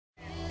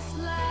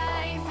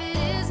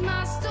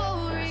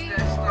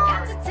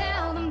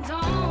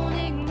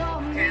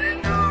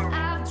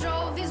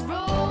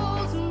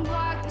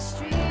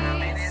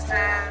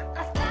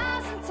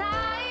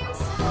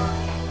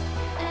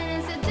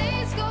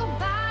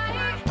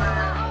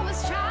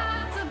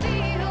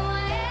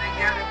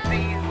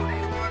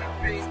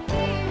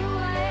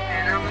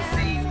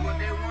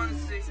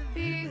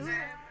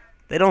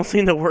They don't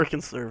seem to work in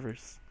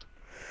servers.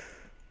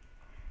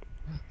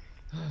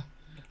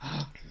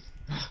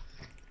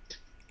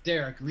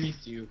 There, I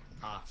griefed you.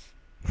 Ah.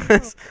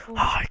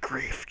 I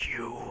griefed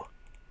you.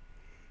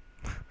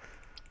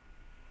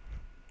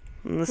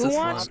 This Who is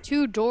wants fun.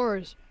 2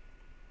 doors?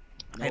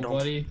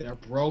 Nobody. They're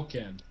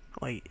broken.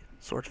 Wait,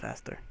 sword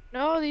faster.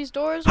 No, these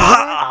doors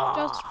work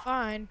just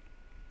fine.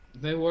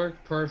 They work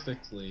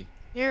perfectly.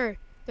 Here,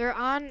 they're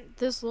on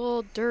this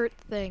little dirt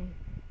thing.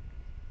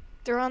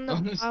 They're on the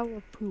pile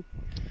of poop.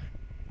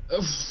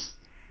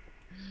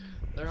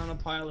 They're on a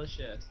pile of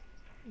shit.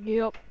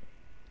 Yep.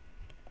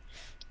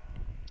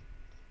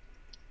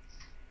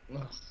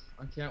 Ugh,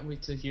 I can't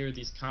wait to hear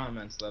these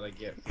comments that I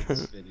get for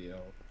this video.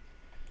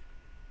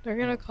 They're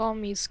gonna call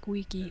me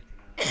Squeaky.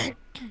 They're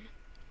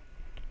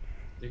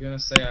gonna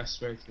say I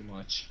swear too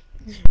much.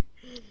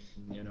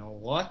 You know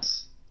what?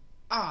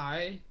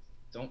 I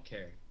don't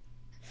care.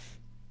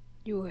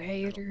 You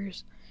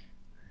haters.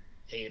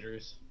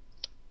 Haters.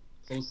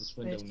 Close this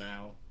window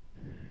now.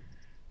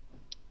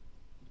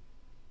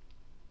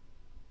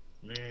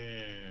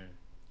 Man.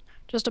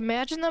 Just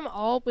imagine them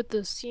all with the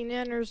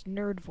CNNer's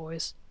nerd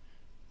voice.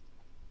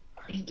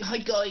 Hi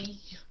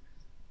guys.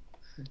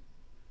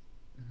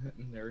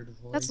 Nerd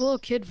voice. That's a little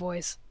kid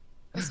voice.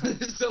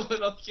 It's a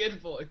little kid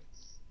voice.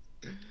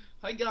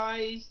 Hi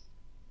guys.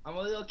 I'm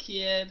a little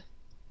kid.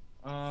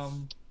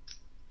 And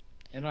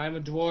I'm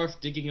a dwarf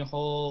digging a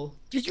hole.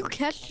 Did you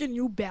catch the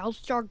new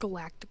Battlestar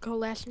Galactica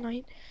last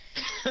night?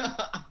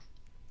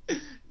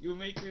 You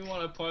make me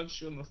want to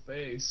punch you in the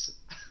face.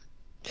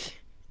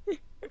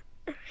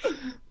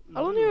 I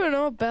don't even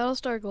know what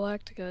Battlestar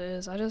Galactica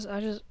is. I just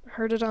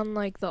heard it on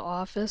like The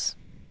Office.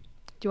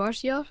 Do you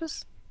watch The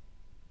Office?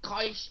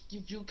 Guys,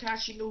 did you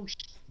catch a new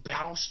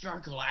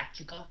Battlestar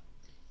Galactica?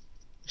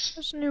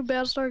 Watched the new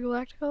Battlestar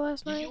Galactica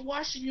last Did night? you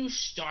watch the new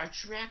Star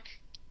Trek?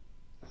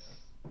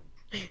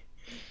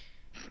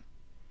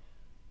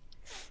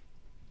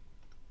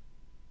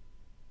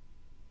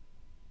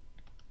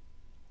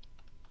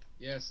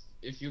 Yes,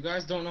 if you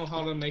guys don't know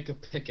how to make a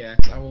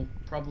pickaxe, I will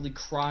probably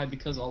cry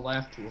because I'll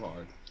laugh too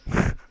hard.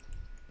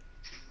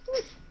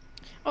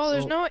 Oh,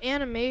 there's So- no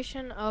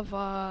animation of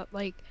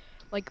like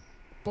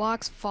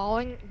blocks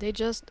falling. They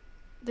just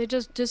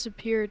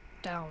disappear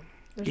down.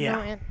 There's Yeah.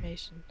 no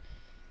animation.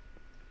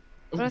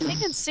 But I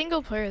think in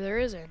single player there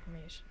is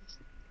animation.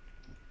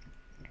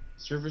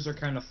 Servers are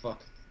kind of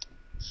fucked.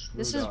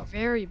 This Screwed is up.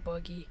 very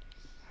buggy.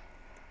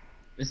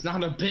 It's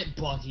not a bit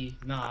buggy,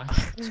 nah.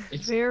 This is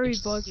It's very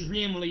buggy.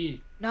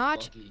 extremely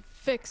Notch, buggy.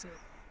 fix it.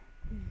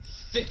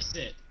 Fix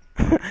it.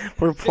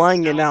 We're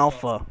playing in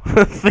alpha.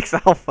 alpha. Fix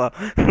alpha.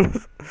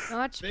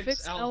 Notch, Fix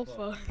fix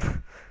alpha.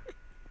 alpha.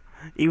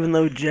 Even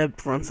though Jeb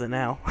runs it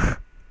now.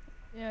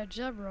 Yeah,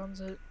 Jeb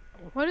runs it.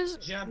 What is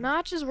Jeb,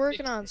 Notch is working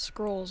fix on it.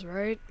 scrolls,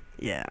 right?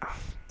 Yeah.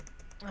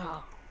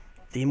 Oh.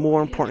 The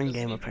more He important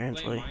doesn't game, even play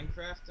apparently.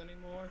 Minecraft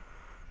anymore?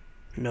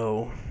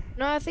 No.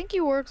 No, I think he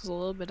works a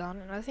little bit on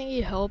it. I think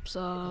he helps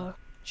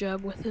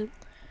Jeb with it.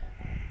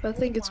 But I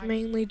think it's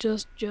mainly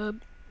just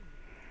Jeb.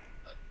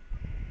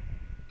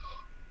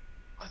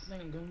 I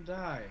think I'm gonna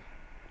die.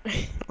 Well,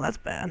 that's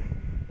bad.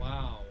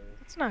 Wow.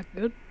 That's not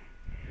good.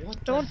 What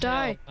the Don't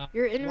die. hell?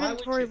 Your Why would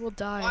inventory you- will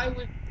die.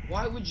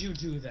 Why would you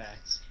do that?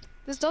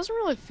 This doesn't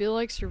really feel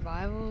like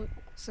survival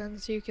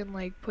since you can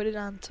like put it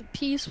onto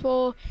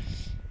peaceful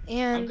I'm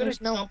and gonna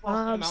there's no jump off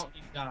the mobs.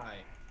 mountain and die.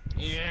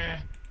 Yeah.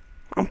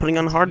 I'm putting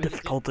on hard It didn't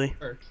difficulty.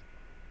 work.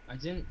 I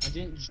didn't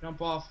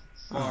jump off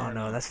Oh far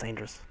no, enough. that's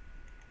dangerous.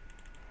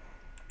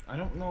 I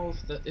don't know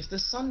if the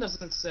sun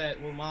doesn't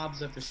set, will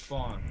mobs ever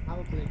spawn?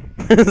 Probably.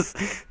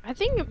 I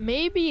think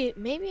maybe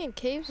in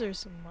caves there's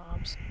some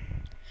mobs.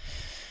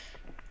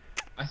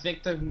 I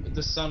think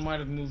the sun might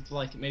have moved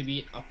like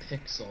maybe a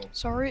pixel.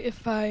 Sorry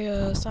if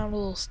I sound a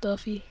little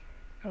stuffy.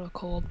 Got a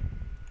cold.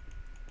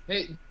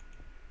 Hey. I think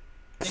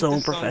So the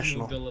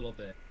unprofessional. Sun's moved a little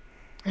bit.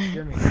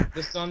 Hear me.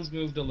 The sun's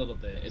moved a little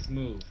bit. It's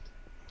moved.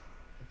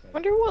 Okay.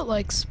 Wonder what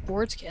like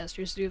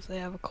sportscasters do if they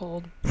have a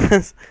cold. They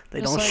Just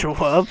don't like- show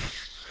up.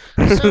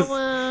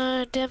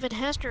 So, Devin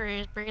Hester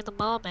is bringing the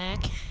ball back.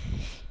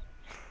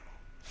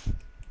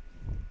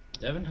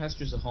 Devin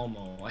Hester's a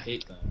homo. I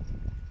hate them.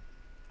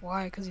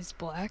 Why? Because he's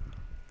black?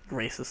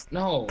 Racist.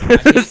 No, I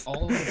hate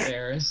all the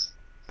Bears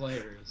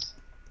players.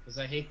 Because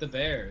I hate the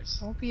Bears.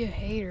 Don't be a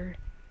hater.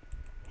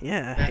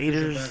 Yeah, Packers are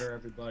haters. better,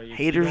 everybody. If you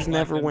haters don't like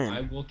never them, win.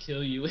 I will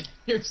kill you in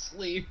your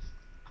sleep.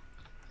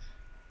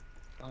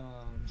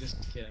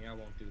 Just kidding. I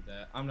won't do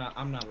that. I'm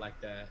not like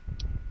that.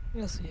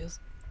 Yes, he is.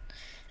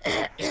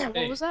 Hey,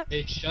 What was that?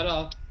 Hey, shut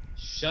up.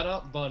 Shut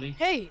up, buddy.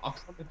 Hey, I'll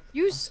come in-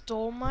 you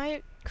stole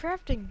my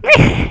crafting.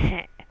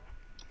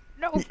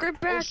 No, get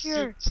back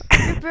here! shoot.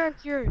 Get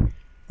back here!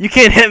 You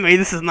can't hit me.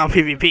 This is not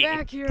Get PvP.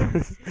 back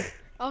here!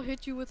 I'll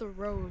hit you with a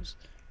rose.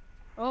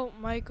 Oh,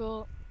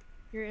 Michael,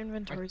 your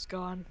inventory's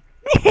gone.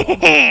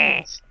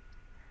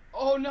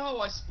 Oh no!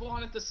 I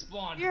spawned at the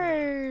spawn.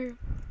 Yay!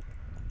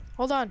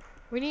 Hold on.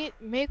 We need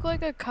make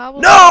like a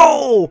cobblestone.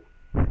 No!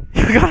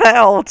 You got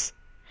out.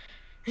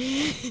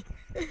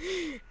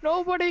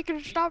 Nobody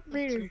can stop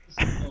me.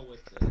 Go with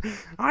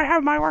I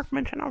have my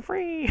workmanship. I'm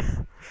free.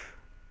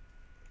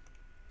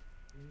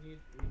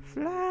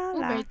 Fly Who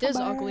like made this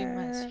a ugly bird.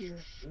 mess here?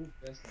 Ooh,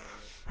 that's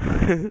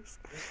not it. Let's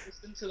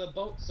listen to the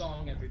boat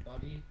song,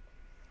 everybody.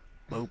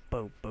 Boop,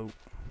 boop, boop.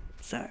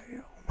 Sail.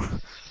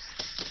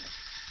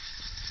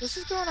 This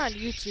is going on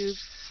YouTube.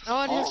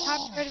 Oh, it has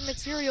copyrighted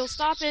material.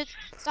 Stop it.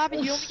 Stop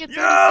it. You only get 30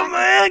 Yeah, seconds.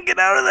 man, get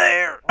out of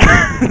there.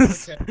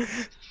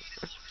 Okay.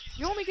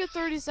 You only get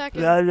 30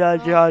 seconds. Ja ja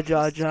Oh, ja this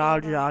ja is ja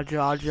going ja on.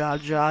 ja ja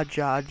ja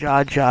ja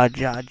ja ja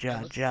ja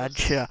ja ja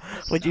ja.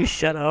 Would you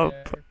shut up?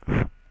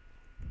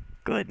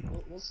 Good.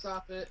 We'll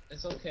stop it.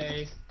 It's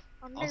okay.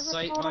 I'm I'll never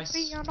cite gonna my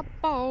be on a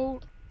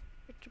boat.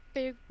 It's a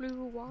big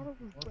blue water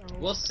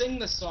We'll sing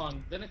the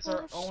song. Then it's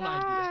our own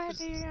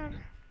idea.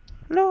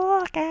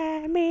 Look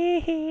at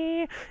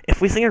me.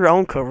 If we sing our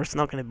own cover, it's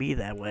not gonna be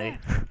that way.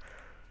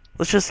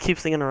 Let's just keep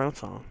singing our own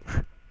song.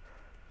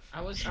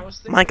 I was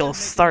thinking Michael, of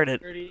making start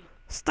it. 30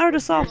 Start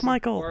us off, Gears of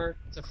Michael. War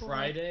to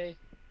Friday.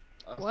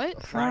 What?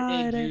 A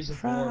Friday Gears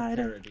of War Friday,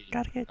 parody.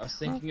 gotta get I was on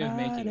thinking of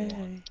making Friday.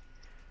 one.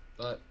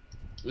 But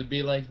it would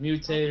be like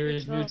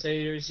mutators,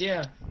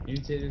 yeah.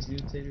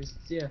 Mutators,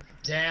 yeah.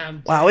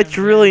 Damn. Wow, damn, it's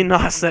really damn,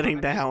 not damn, setting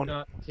I just down.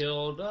 got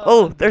killed.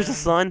 Oh, there's the damn.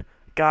 sun,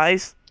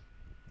 guys.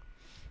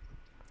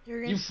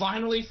 You're You gonna...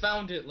 finally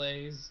found it,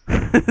 Lays.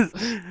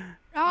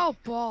 Oh,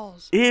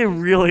 balls. It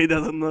really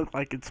doesn't look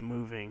like it's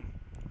moving.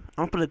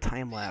 I'm gonna put a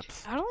time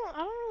lapse. I don't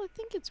really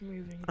think it's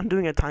moving. I'm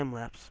doing a time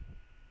lapse.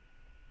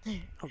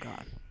 Oh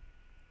god.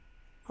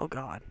 Oh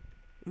god.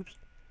 Oops.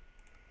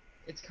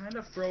 It's kind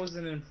of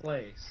frozen in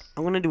place.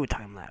 I'm gonna do a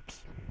time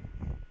lapse.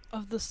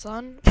 Of the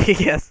sun,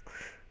 Yes.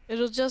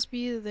 it'll just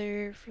be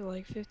there for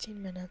like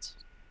 15 minutes.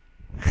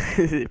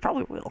 It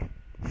probably will.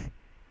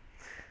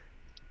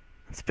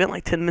 It's been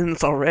like 10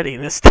 minutes already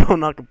and it's still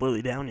not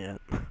completely down yet.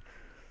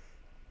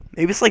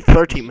 Maybe it's like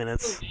 13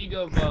 minutes. League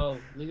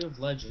of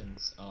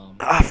Legends.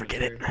 Ah,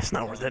 forget it. It's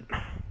not worth it.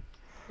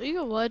 League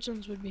of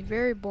Legends would be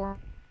very boring.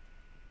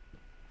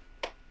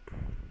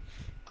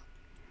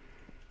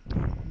 We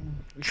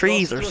should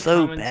Trees also are do a so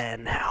comment- bad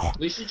now.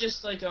 We should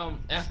just like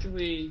after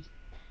we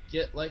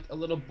get like a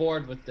little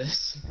bored with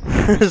this,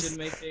 we should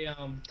make a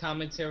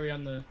commentary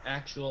on the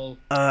actual.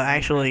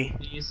 Actually,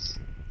 piece.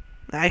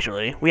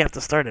 we have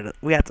to start it.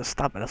 We have to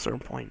stop at a certain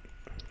point.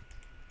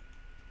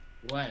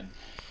 When?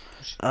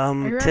 Are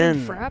you running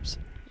 10. fraps?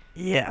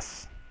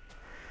 Yes.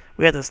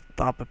 We have to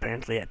stop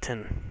apparently at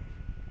 10.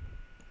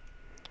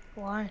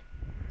 Why?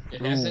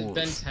 It hasn't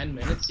been Rules. 10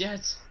 minutes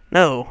yet.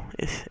 No,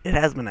 it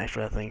has been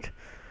actually, I think.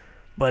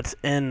 But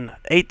in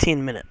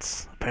 18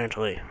 minutes,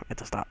 apparently, we have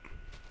to stop.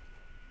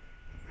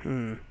 How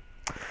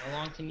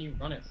long can you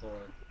run it for?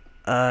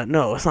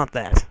 No, it's not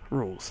that.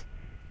 Rules.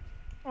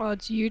 Oh,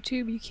 it's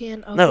YouTube. You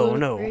can't upload. No, it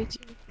no. for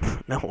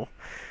 18. No.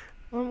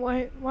 Well,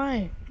 why?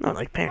 Why? Not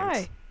like parents.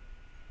 Why?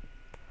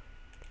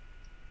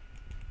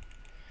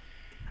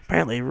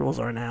 Apparently, rules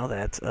are now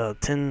that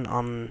 10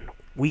 on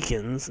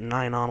weekends,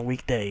 9 on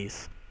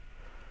weekdays.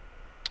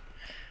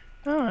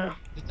 Oh.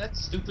 Did that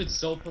stupid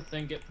SOPA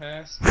thing get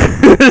passed?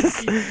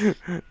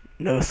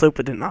 No,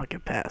 SOPA did not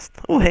get passed.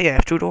 Oh, hey, I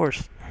have 2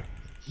 doors.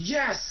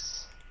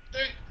 Yes!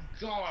 Thank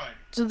God!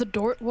 To the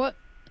door. What?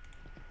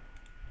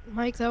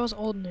 Mike, that was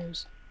old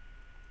news.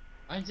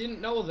 I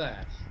didn't know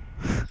that.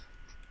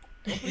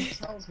 Nobody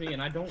tells me,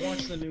 and I don't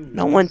watch the news.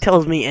 No one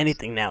tells me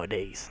anything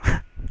nowadays.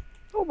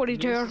 Nobody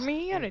News tells is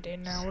me free.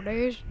 anything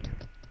nowadays.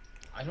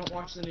 I don't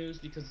watch the news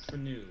because it's for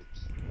noobs.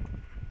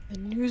 The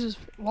news is.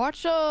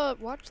 Watch the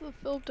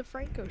Philip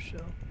DeFranco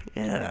show.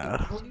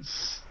 Yeah.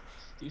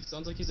 He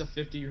sounds like he's a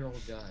 50-year-old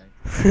guy.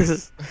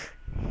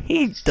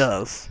 He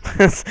does.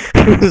 Sounds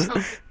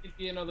like he'd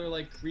be another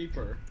like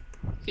creeper.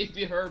 He'd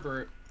be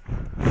Herbert.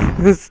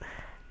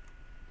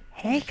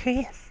 Hey,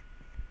 Chris.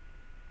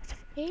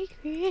 Hey,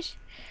 Chris.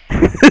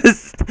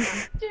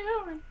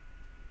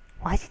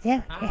 What you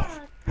doing,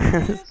 Ah,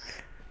 Chris? yes.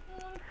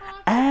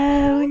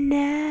 Oh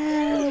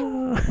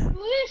no!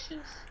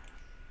 Delicious.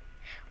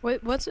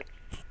 Wait, what's it?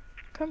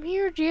 Come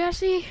here,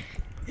 Jesse.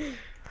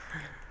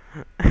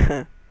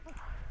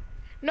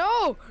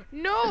 No,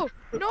 no,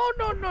 no,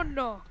 no, no,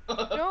 no.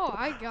 No,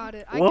 I got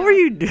it. What were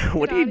you doing?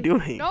 What are you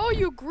doing? No,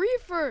 you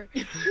griefer.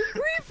 You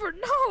griefer.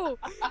 No.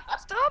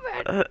 Stop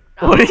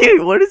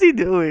it. What is he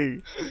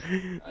doing?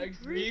 I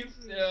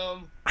grieved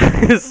him.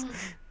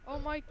 Oh,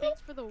 Mike, thanks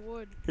for the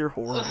wood. You're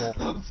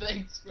horrible.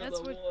 Thanks for That's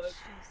the what. wood.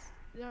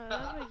 Yeah,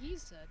 that's what he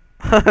said.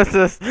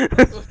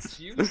 That's what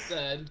you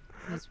said.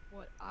 That's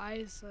what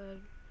I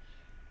said.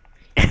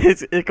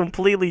 It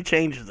completely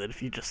changes it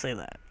if you just say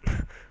that.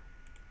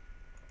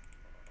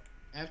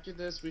 After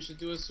this, we should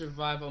do a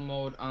survival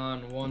mode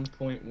on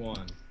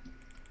 1.1.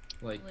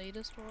 Like,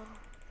 Latest one.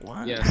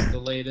 What? yes, the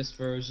latest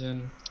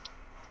version.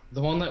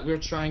 The one that we're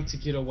trying to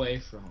get away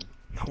from.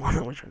 The one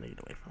that we're trying to get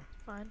away from.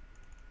 Fine.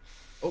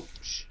 Oh,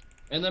 shh.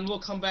 And then we'll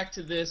come back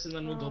to this, and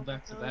then we'll go Oh,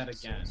 back to my that God,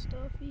 it's so again.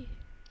 stuffy.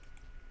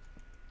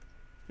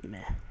 Meh.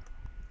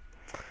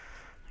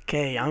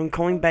 Okay, I'm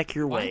going back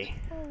your What? way.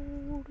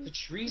 Oh, The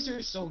trees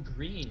are so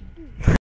green.